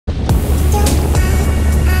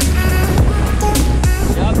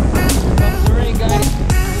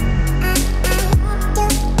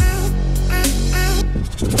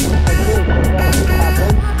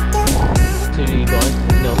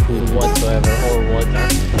more water.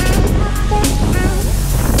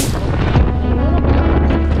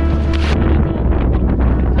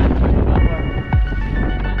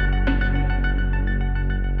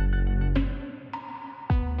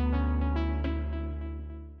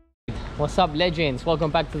 What's up, legends?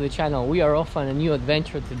 Welcome back to the channel. We are off on a new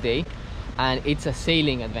adventure today, and it's a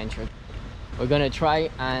sailing adventure. We're gonna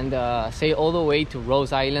try and sail all the way to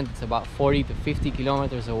Rose Island. It's about 40 to 50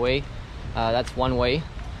 kilometers away. That's one way,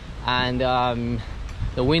 and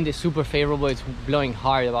the wind is super favorable. It's blowing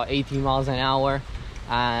hard, about 80 miles an hour,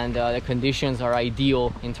 and the conditions are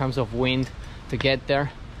ideal in terms of wind to get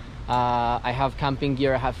there. I have camping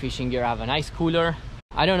gear, I have fishing gear, I have an ice cooler.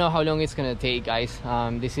 I don't know how long it's gonna take, guys.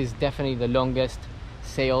 This is definitely the longest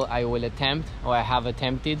sail I will attempt, or I have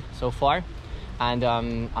attempted so far, and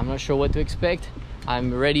I'm not sure what to expect.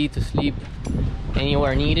 I'm ready to sleep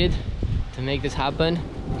anywhere needed to make this happen.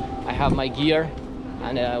 I have my gear,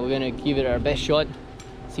 and we're gonna give it our best shot,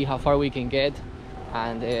 see how far we can get,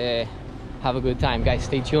 and have a good time. Guys,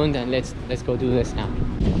 stay tuned, and let's go do this now.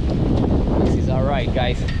 This is all right,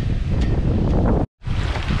 guys.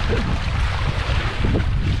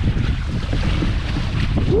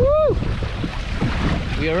 Woo!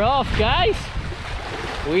 We are off, guys.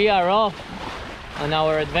 We are off on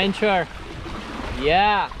our adventure.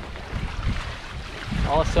 Yeah,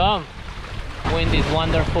 awesome. Wind is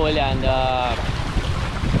wonderful, and I'm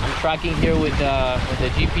tracking here with the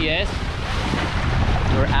GPS.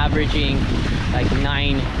 We're averaging like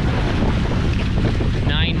 9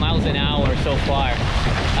 miles an hour so far.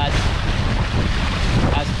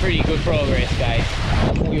 That's pretty good progress, guys.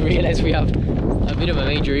 We realize we have a bit of a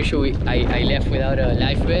major issue. I left without a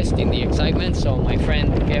life vest in the excitement, so my friend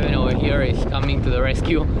Kevin over here is coming to the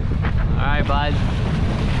rescue. All right, bud.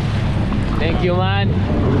 Thank you, man.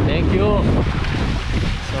 Thank you.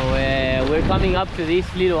 So we're coming up to this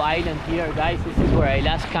little island here, guys. This is where I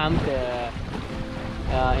last camped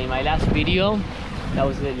in my last video. That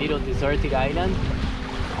was a little deserted island.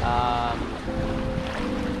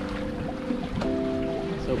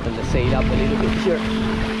 Let's open the sail up a little bit here.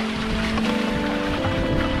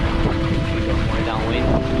 More downwind.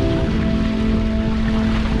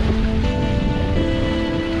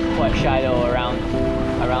 Quite shallow around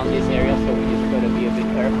this area, so we just gotta be a bit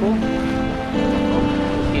careful.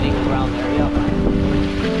 Just hitting the ground area,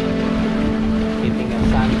 hitting a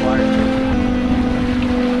sandbar.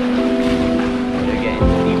 But again,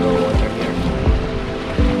 deeper water here.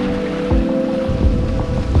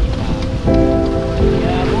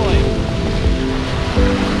 Yeah, boy.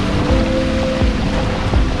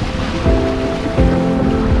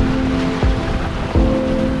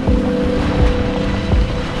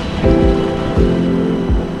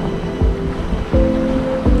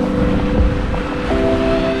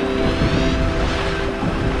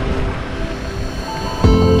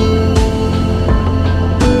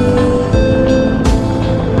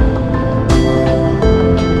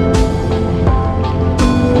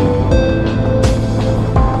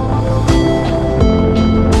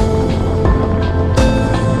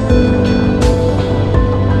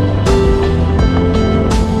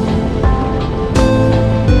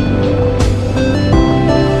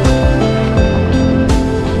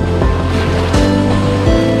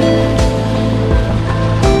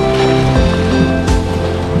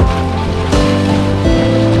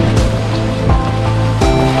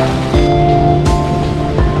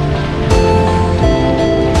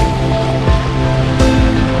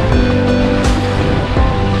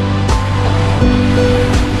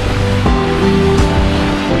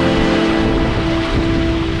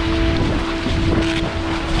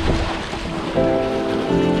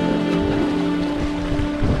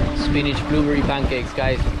 Blueberry pancakes,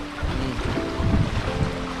 guys.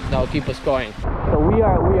 That'll keep us going. So we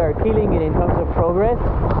are killing it in terms of progress.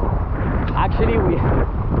 Actually,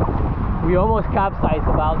 we almost capsized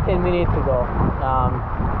about 10 minutes ago.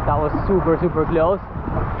 That was super close.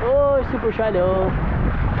 Oh, super shallow.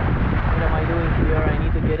 What am I doing here? I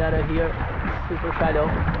need to get out of here. Super shallow.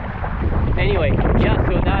 Anyway, yeah.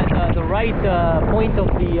 So that the right point of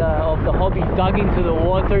the Hobie dug into the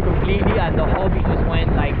water completely, and the Hobie just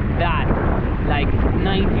went like that, like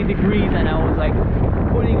 90 degrees, and I was like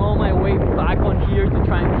putting all my weight back on here to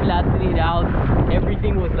try and flatten it out.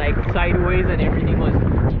 Everything was like sideways, and everything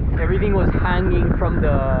was hanging from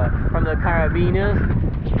the carabiners.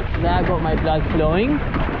 That got my blood flowing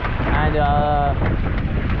and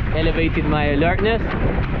elevated my alertness. Oh,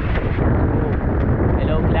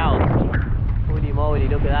 hello, clouds. Holy moly,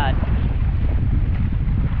 look at that.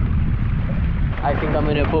 I think I'm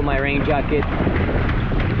gonna put my rain jacket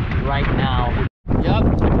right now. Yup,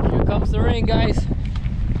 here comes the rain, guys.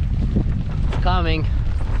 coming.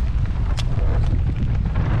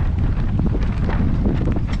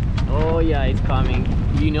 Oh yeah, it's coming.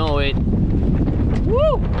 You know it.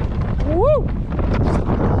 Woo! Woo!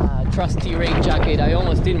 Trusty rain jacket. I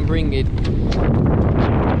almost didn't bring it.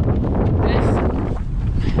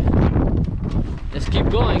 Let's keep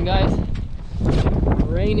going, guys.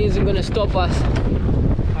 Rain isn't gonna stop us.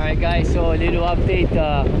 All right, guys. So a little update.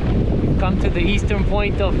 We've come to the eastern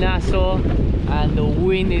point of Nassau, and the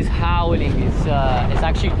wind is howling. It's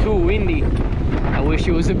actually too windy. I wish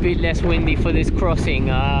it was a bit less windy for this crossing.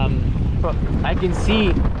 I can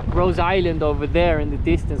see Rose Island over there in the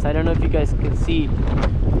distance. I don't know if you guys can see.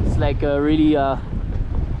 It's like a really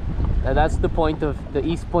that's the point of the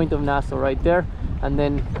east point of Nassau right there, and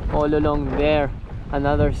then all along there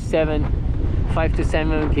another 5 to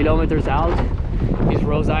 7 kilometers out is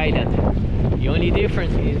Rose Island. The only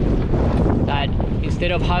difference is that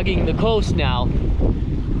instead of hugging the coast now,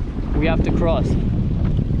 we have to cross,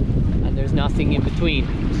 and there's nothing in between.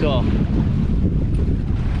 So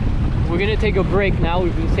we're gonna take a break now.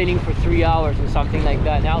 We've been sailing for 3 hours or something like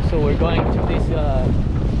that now, so we're going to this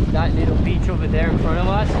that little beach over there in front of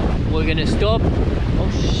us. We're gonna stop. Oh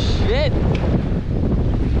shit!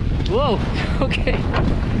 Whoa! Okay,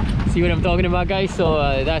 see what I'm talking about, guys? So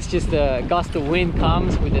that's just a gust of wind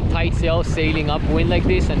comes with the tight sail sailing upwind like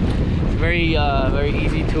this, and it's very very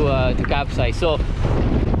easy to capsize. So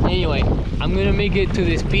anyway, I'm gonna make it to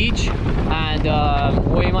this beach and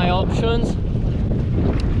weigh my options.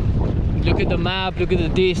 Look at the map, look at the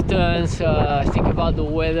distance, think about the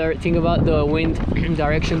weather, think about the wind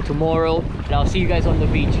direction tomorrow, and I'll see you guys on the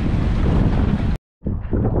beach.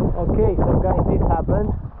 Okay, so guys, this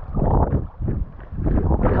happened.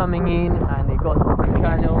 Coming in, and they got to the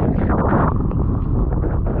channel. I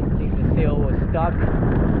think the sail was stuck.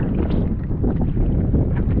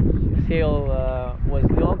 The sail was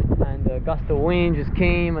locked, and a gust of wind just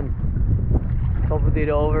came and toppled it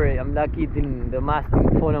over. I'm lucky it didn't, the mast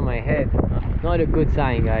didn't fall on my head. Not a good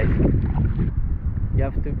sign, guys. You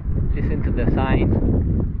have to listen to the signs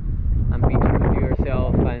and be true to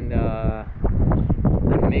yourself, and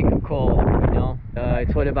make a call, you know.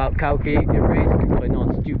 It's all about calculated risk, but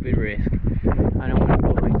not stupid risk. I don't want to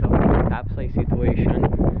put myself in a capsize situation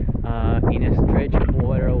in a stretch of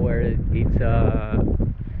water where it's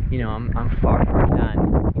you know, I'm far from land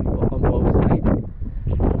on both sides.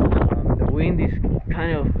 The wind is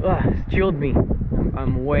kind of chilled me.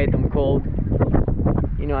 I'm wet, I'm cold.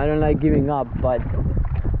 You know, I don't like giving up, but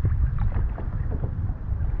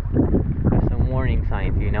there's some warning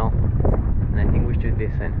signs, you know, and I think we should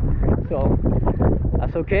listen. So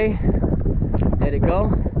that's okay, let it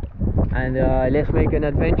go, and let's make an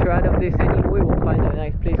adventure out of this anyway. We'll find a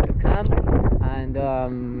nice place to camp, and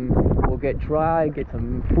we'll get dry, get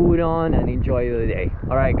some food on, and enjoy the day.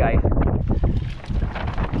 All right, guys,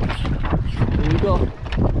 here we go.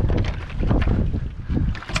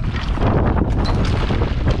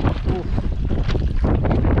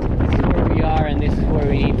 And this is where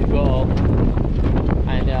we need to go,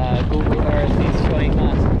 and Google Earth is showing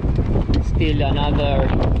us still another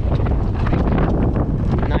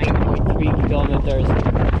 9.3 kilometers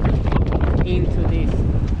into this.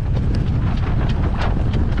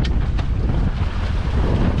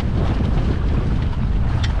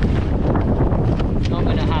 It's not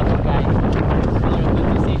gonna happen, guys. It's not a good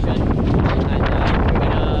decision, and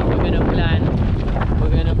we're gonna plan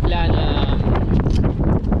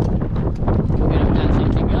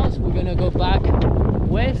something else. We're gonna go back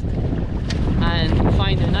west and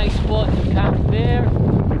find a nice spot to camp there,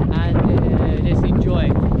 and let's enjoy.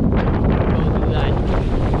 Go do that.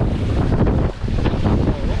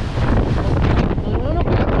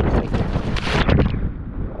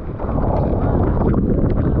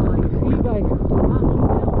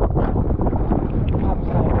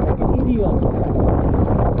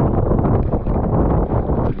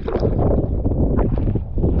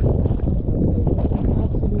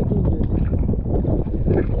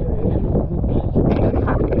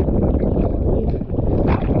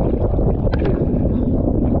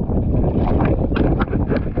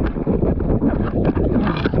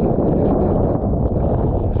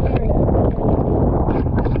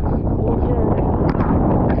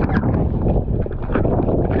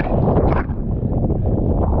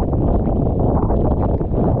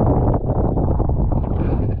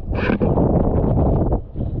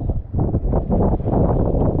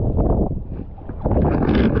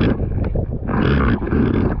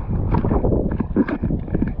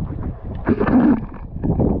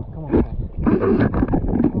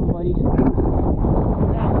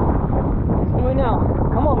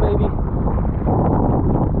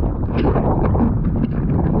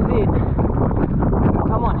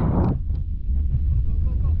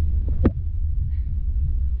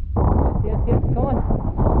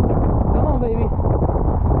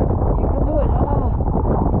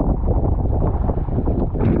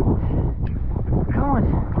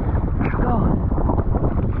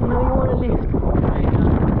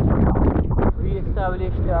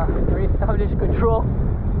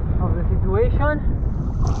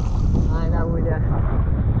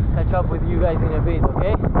 you guys in a bit,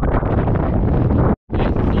 okay?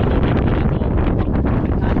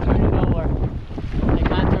 I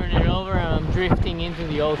can't turn it over and I'm drifting into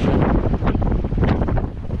the ocean.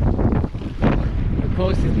 The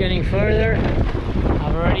coast is getting further.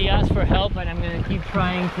 I've already asked for help and I'm gonna keep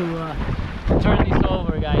trying to turn this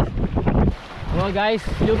over, guys. Well guys,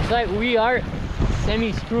 looks like we are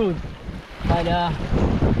semi-screwed, but I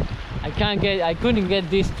couldn't get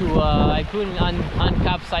this to I couldn't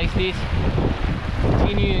uncapsize this.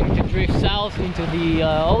 Continuing to drift south into the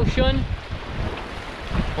ocean.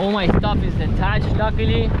 All my stuff is detached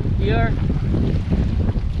luckily here,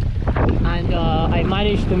 and I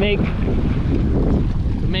managed to make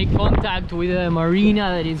contact with a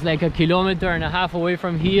marina that is like 1.5 kilometers away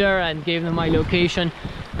from here, and gave them my location,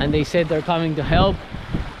 and they said they're coming to help.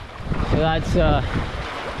 So that's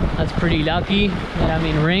pretty lucky that I'm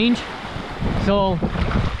in range. So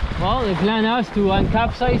well, the plan is to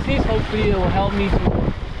uncapsize this. Hopefully it will help me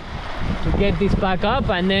to get this back up,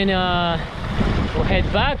 and then we'll head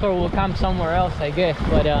back, or we'll camp somewhere else, I guess.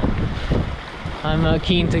 But I'm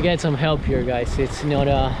keen to get some help here, guys. It's not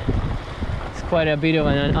it's quite a bit of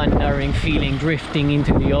an unnerving feeling drifting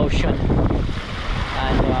into the ocean.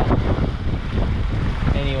 And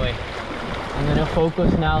anyway, I'm gonna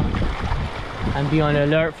focus now and be on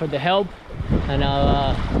alert for the help, and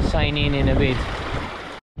I'll sign in a bit.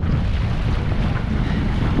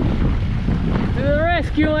 To the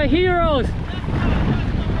rescue, my heroes!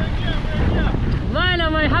 Man,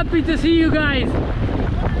 am I happy to see you guys!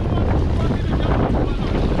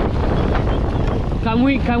 Can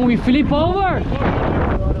we flip over?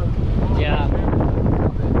 Yeah.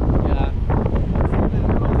 Yeah.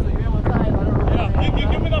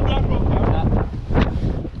 Give me the black rope.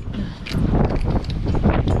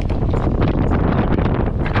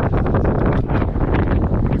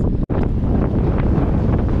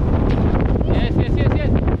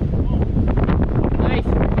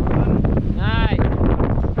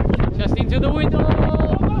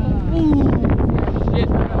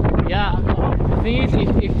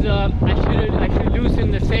 I should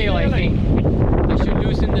loosen the sail, I think. I should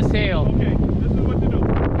loosen the sail. Okay, this is what to do.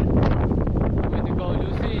 I'm going to go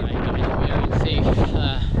loosen it. We are safe.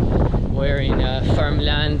 We're in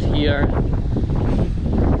farmland here.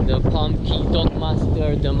 The Palm Cay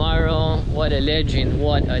Dockmaster, Damaro. What a legend,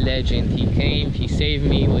 what a legend. He came, he saved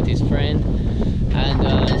me with his friend.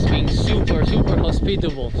 And he's being super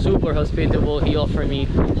hospitable, He offered me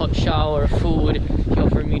hot shower, food. He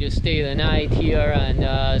offered me to stay the night here, and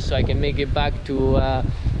so I can make it back to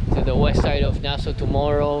the west side of Nassau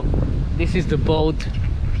tomorrow. This is the boat.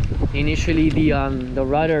 Initially the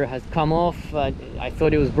rudder has come off. I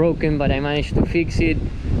thought it was broken, but I managed to fix it.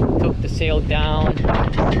 Took the sail down.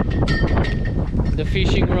 The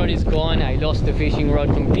fishing rod is gone. I lost the fishing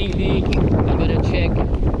rod completely. I gotta check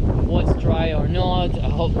what's dry or not. I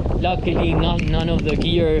hope, luckily none of the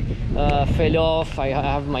gear fell off. I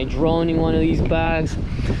have my drone in one of these bags,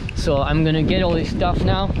 so I'm gonna get all this stuff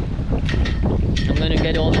now. I'm gonna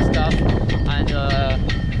get all the stuff and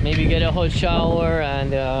maybe get a hot shower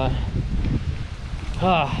and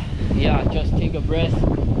yeah, just take a breath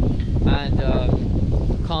and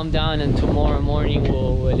calm down, and tomorrow morning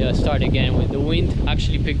we'll start again. With the wind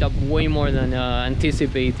actually picked up way more than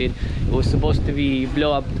anticipated. It was supposed to be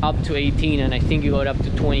blow up to 18, and I think it got up to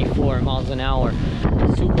 24 miles an hour.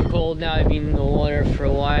 Super cold now. I've been in the water for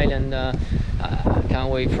a while, and I can't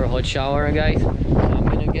wait for a hot shower, guys. So I'm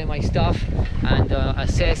gonna get my stuff and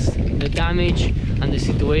assess the damage and the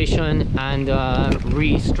situation, and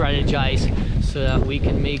re-strategize so that we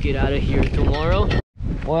can make it out of here tomorrow.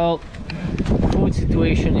 Well, food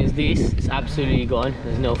situation is this. It's absolutely gone.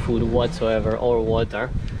 There's no food whatsoever, or water.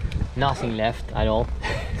 Nothing left at all.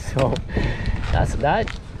 So that's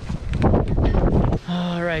that.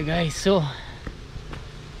 All right, guys, so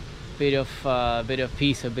bit of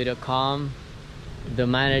peace, a bit of calm. The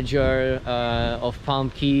manager of Palm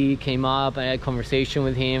Cay came up, and I had a conversation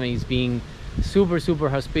with him, and he's being super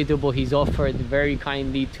hospitable. He's offered very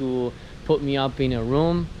kindly to put me up in a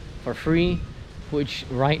room for free, which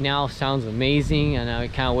right now sounds amazing, and I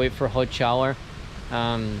can't wait for a hot shower.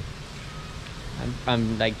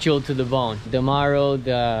 I'm like chilled to the bone. Damaro,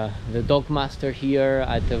 the dockmaster here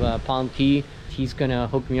at the Palm Cay, he's gonna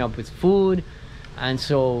hook me up with food, and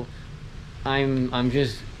so I'm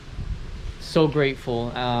just so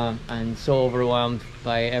grateful and so overwhelmed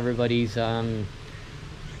by everybody's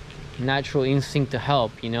natural instinct to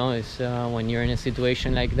help. You know, it's when you're in a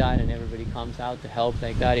situation like that and everybody comes out to help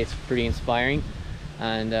like that, it's pretty inspiring,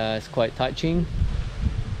 and it's quite touching.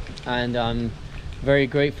 And very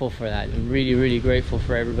grateful for that. I'm really grateful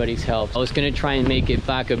for everybody's help. I was gonna try and make it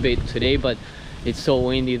back a bit today, but it's so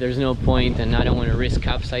windy, there's no point, and I don't want to risk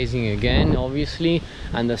capsizing again, obviously,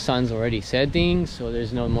 and the sun's already setting, so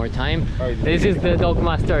there's no more time. This is the dog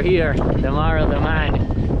master here, the Mara,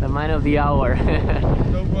 the man of the hour.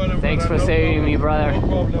 No problem, thanks for no saving problem. me, brother. No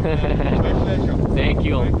problem, man. My pleasure. Thank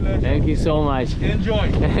you. My pleasure. Thank you so much. Enjoy.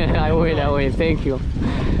 I will, thank you.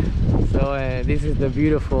 So this is the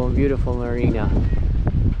beautiful Marina.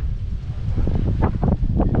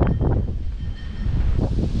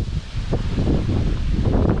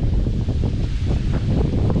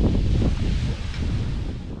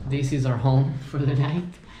 This is our home for the night.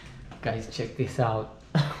 Guys, check this out.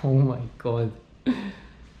 Oh my god.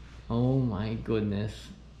 Oh my goodness.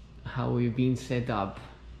 How we've been set up.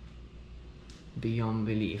 Beyond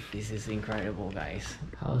belief. This is incredible, guys.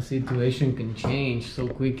 How a situation can change so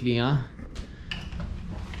quickly, huh?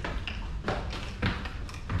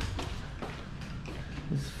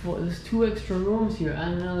 There's 2 extra rooms here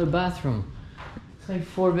and another bathroom. It's like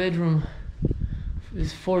 4-bedroom.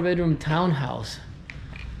 This 4-bedroom townhouse.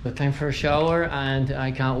 But time for a shower, and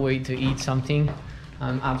I can't wait to eat something.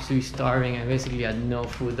 I'm absolutely starving. I basically had no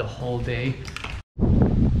food the whole day.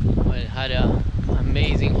 But I had an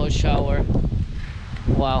amazing hot shower.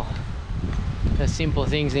 Wow, the simple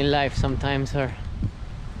things in life sometimes are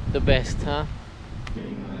the best, huh?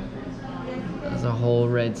 There's a whole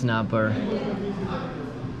red snapper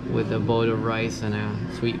with a bowl of rice and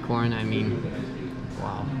a sweet corn. I mean,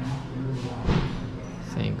 wow.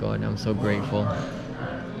 Thank God, I'm so grateful.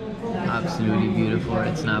 Absolutely beautiful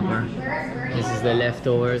red snapper. This is the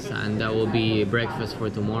leftovers, and that will be breakfast for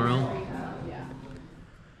tomorrow.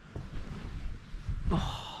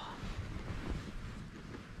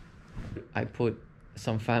 I put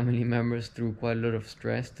some family members through quite a lot of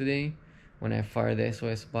stress today. When I fired the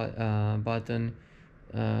SOS button,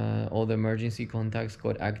 all the emergency contacts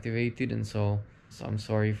got activated, and so I'm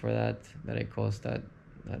sorry for that I caused that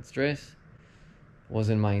stress.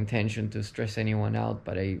 Wasn't my intention to stress anyone out,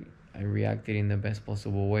 but I reacted in the best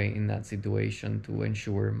possible way in that situation to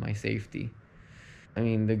ensure my safety. I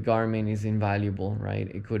mean, the Garmin is invaluable, right?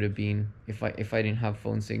 It could have been, if I didn't have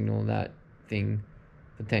phone signal, that thing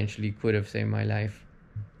potentially could have saved my life.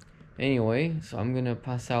 Anyway, so I'm gonna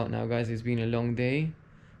pass out now, guys. It's been a long day,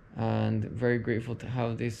 and very grateful to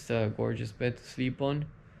have this gorgeous bed to sleep on,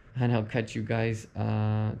 and I'll catch you guys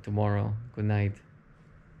tomorrow. Good night.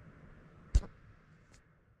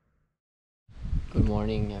 Good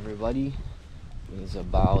morning, everybody. It's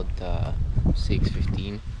about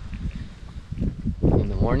 6:15 in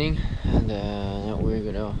the morning, and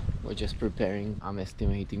we're just preparing. I'm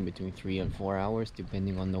estimating between 3 and 4 hours,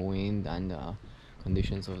 depending on the wind and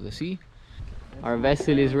conditions of the sea. Our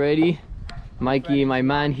vessel is ready. Mikey, my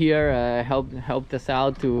man here, helped us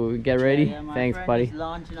out to get ready. Yeah, Thanks, buddy.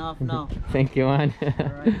 Launching off now. Thank you, man.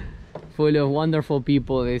 Right. Full of wonderful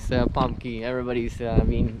people. This Palm Cay. Everybody's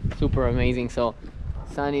been super amazing. So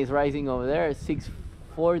sun is rising over there at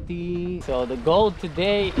 6:40. So the goal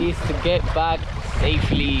today is to get back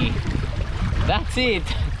safely. That's it.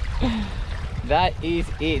 That is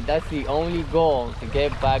it. That's the only goal, to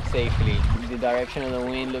get back safely. The direction of the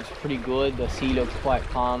wind looks pretty good. The sea looks quite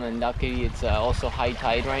calm, and luckily it's also high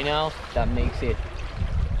tide right now. That makes it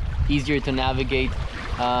easier to navigate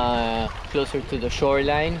closer to the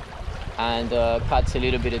shoreline, and cuts a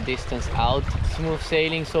little bit of distance out. Smooth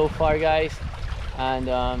sailing so far, guys, and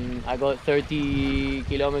I got 30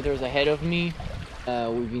 kilometers ahead of me.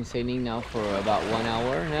 We've been sailing now for about 1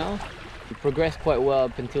 hour now. We progressed quite well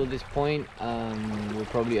up until this point. We're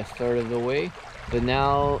probably a third of the way, but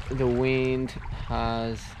now the wind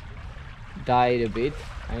has died a bit,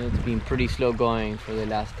 and it's been pretty slow going for the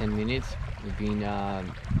last 10 minutes. We've been our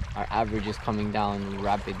average is coming down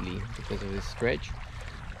rapidly because of this stretch.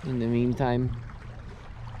 In the meantime,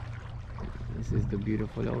 this is the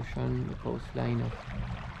beautiful ocean, the coastline of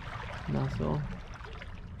Nassau,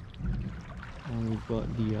 and we've got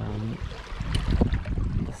the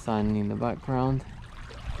sun in the background.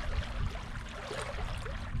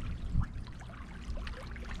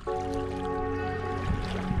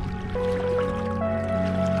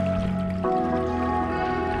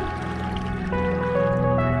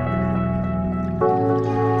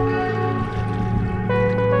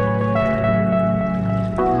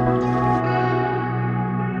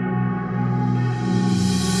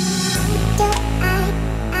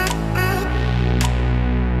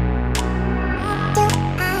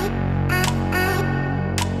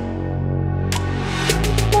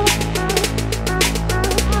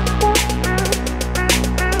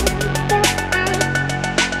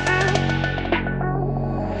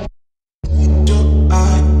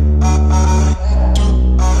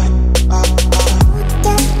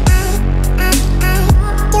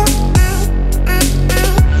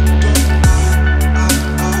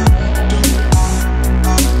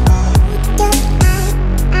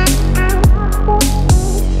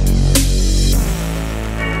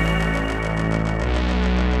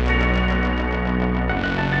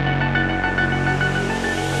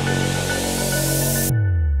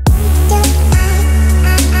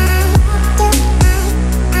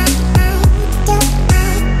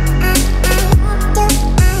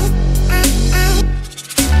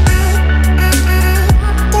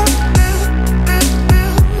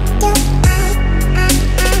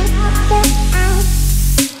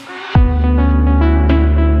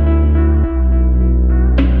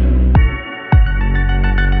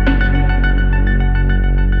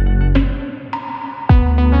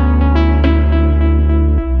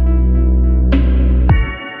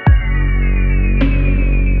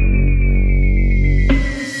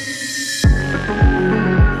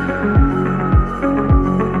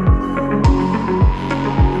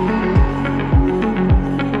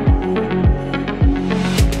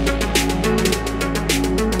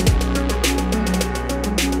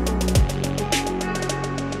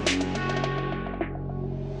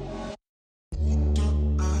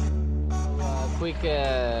 quick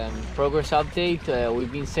progress update.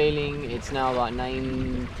 We've been sailing, it's now about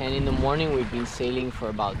 9:10 in the morning. We've been sailing for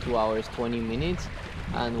about 2 hours 20 minutes,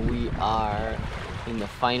 and we are in the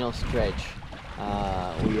final stretch.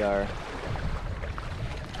 We are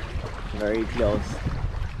very close.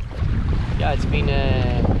 Yeah, it's been a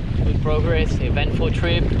good progress, eventful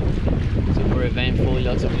trip, super eventful,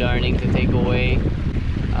 lots of learning to take away,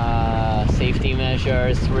 safety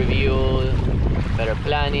measures, review, better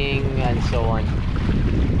planning, and so on.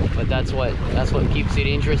 But that's what keeps it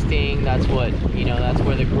interesting. That's what, you know, that's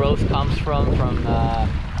where the growth comes from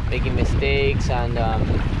making mistakes and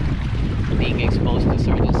being exposed to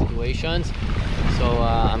certain situations. So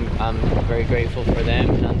I'm very grateful for them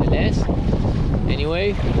nonetheless.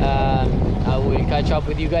 Anyway, I will catch up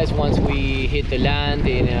with you guys once we hit the land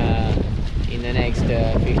in the next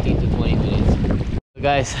 15 to 20 minutes. So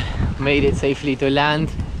guys, made it safely to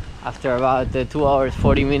land after about 2 hours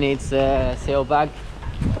 40 minutes sail back.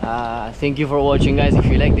 Thank you for watching, guys. If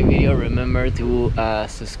you like the video, remember to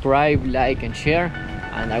subscribe, like and share,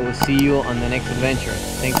 and I will see you on the next adventure.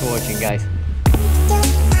 Thanks for watching, guys.